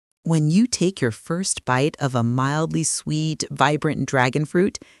When you take your first bite of a mildly sweet, vibrant dragon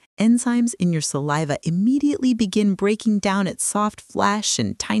fruit, enzymes in your saliva immediately begin breaking down its soft flesh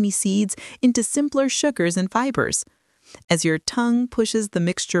and tiny seeds into simpler sugars and fibers. As your tongue pushes the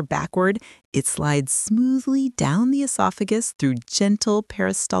mixture backward, it slides smoothly down the esophagus through gentle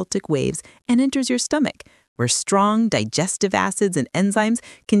peristaltic waves and enters your stomach, where strong digestive acids and enzymes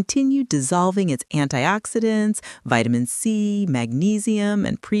continue dissolving its antioxidants, vitamin C, magnesium,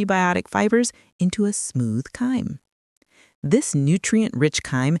 and prebiotic fibers into a smooth chyme. This nutrient-rich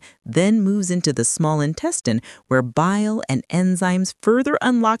chyme then moves into the small intestine, where bile and enzymes further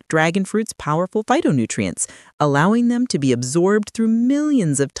unlock dragon fruit's powerful phytonutrients, allowing them to be absorbed through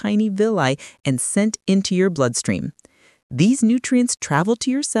millions of tiny villi and sent into your bloodstream. These nutrients travel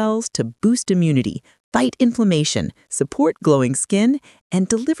to your cells to boost immunity, fight inflammation, support glowing skin, and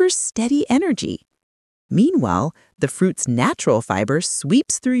deliver steady energy. Meanwhile, the fruit's natural fiber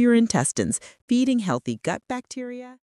sweeps through your intestines, feeding healthy gut bacteria.